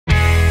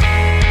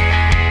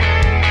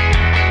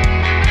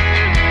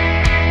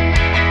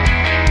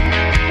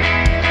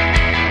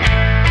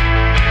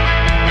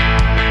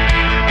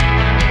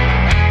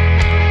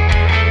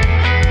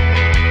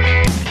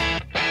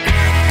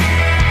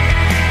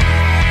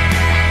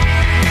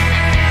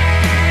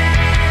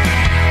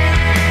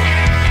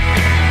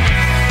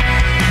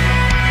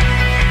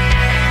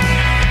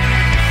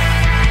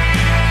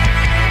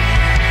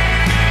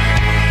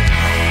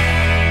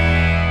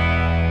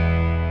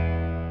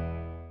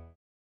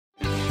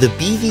The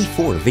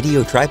BV4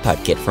 Video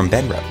Tripod Kit from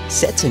Benro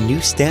sets a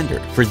new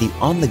standard for the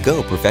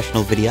on-the-go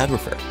professional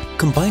videographer,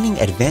 combining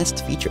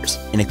advanced features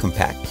in a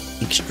compact,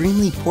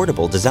 extremely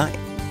portable design.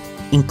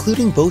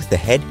 Including both the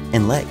head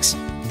and legs,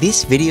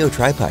 this video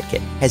tripod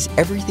kit has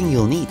everything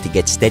you'll need to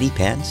get steady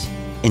pans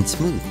and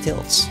smooth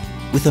tilts.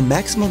 With a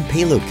maximum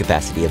payload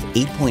capacity of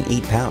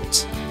 8.8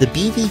 pounds, the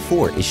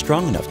BV4 is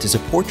strong enough to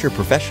support your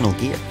professional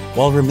gear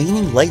while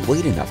remaining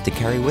lightweight enough to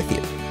carry with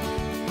you.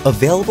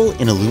 Available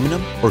in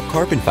aluminum or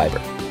carbon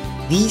fiber,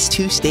 these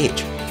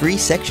two-stage,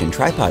 three-section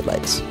tripod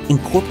legs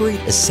incorporate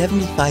a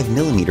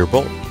 75mm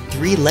bolt,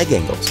 3 leg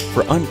angles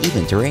for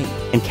uneven terrain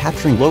and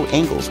capturing low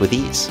angles with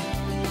ease.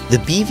 The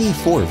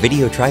BV4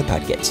 video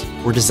tripod kits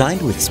were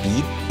designed with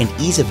speed and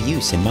ease of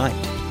use in mind.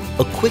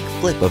 A quick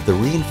flip of the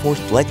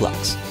reinforced leg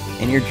locks,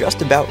 and you're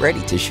just about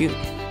ready to shoot.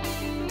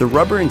 The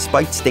rubber and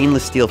spiked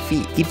stainless steel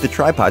feet keep the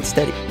tripod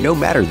steady, no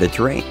matter the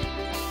terrain.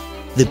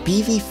 The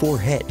BV4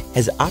 head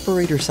has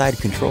operator-side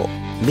control,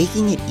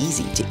 making it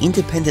easy to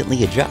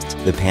independently adjust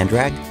the pan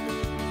drag,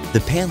 the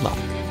pan lock,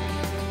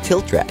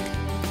 tilt drag,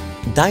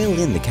 dial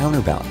in the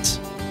counterbalance,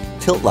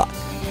 tilt lock,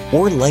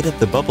 or light up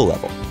the bubble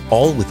level,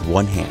 all with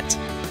one hand.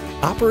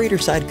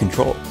 Operator-side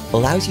control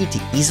allows you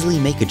to easily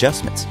make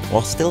adjustments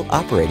while still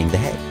operating the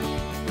head.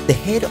 The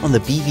head on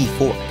the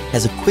BV4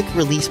 has a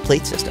quick-release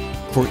plate system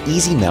for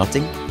easy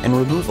mounting and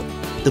removal.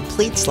 The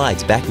plate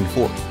slides back and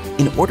forth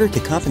in order to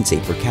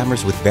compensate for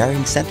cameras with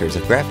varying centers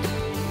of gravity,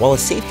 while a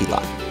safety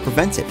lock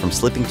prevents it from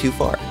slipping too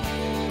far.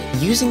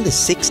 Using the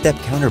 6-step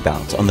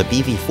counterbalance on the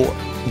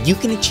BV4, you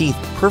can achieve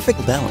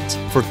perfect balance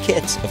for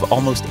kits of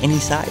almost any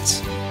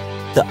size.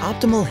 The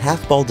optimal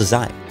half-ball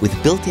design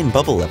with built-in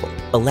bubble level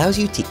allows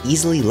you to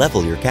easily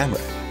level your camera.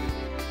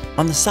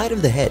 On the side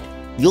of the head,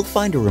 you'll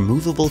find a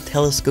removable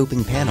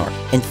telescoping pan arm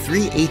and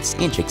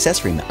 3/8"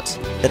 accessory mounts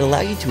that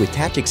allow you to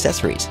attach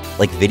accessories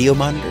like video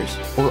monitors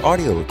or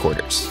audio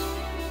recorders.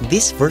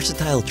 This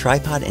versatile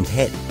tripod and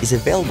head is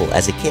available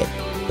as a kit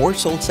or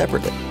sold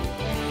separately.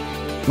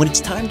 When it's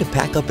time to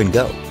pack up and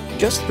go,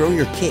 just throw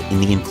your kit in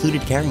the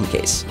included carrying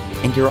case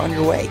and you're on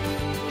your way.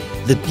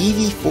 The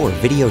BV4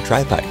 Video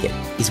Tripod Kit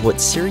is what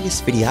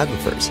serious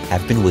videographers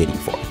have been waiting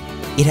for.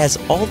 It has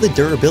all the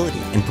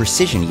durability and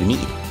precision you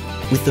need,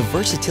 with the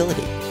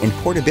versatility and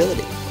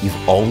portability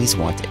you've always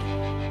wanted.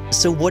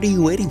 So what are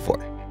you waiting for?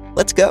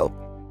 Let's go!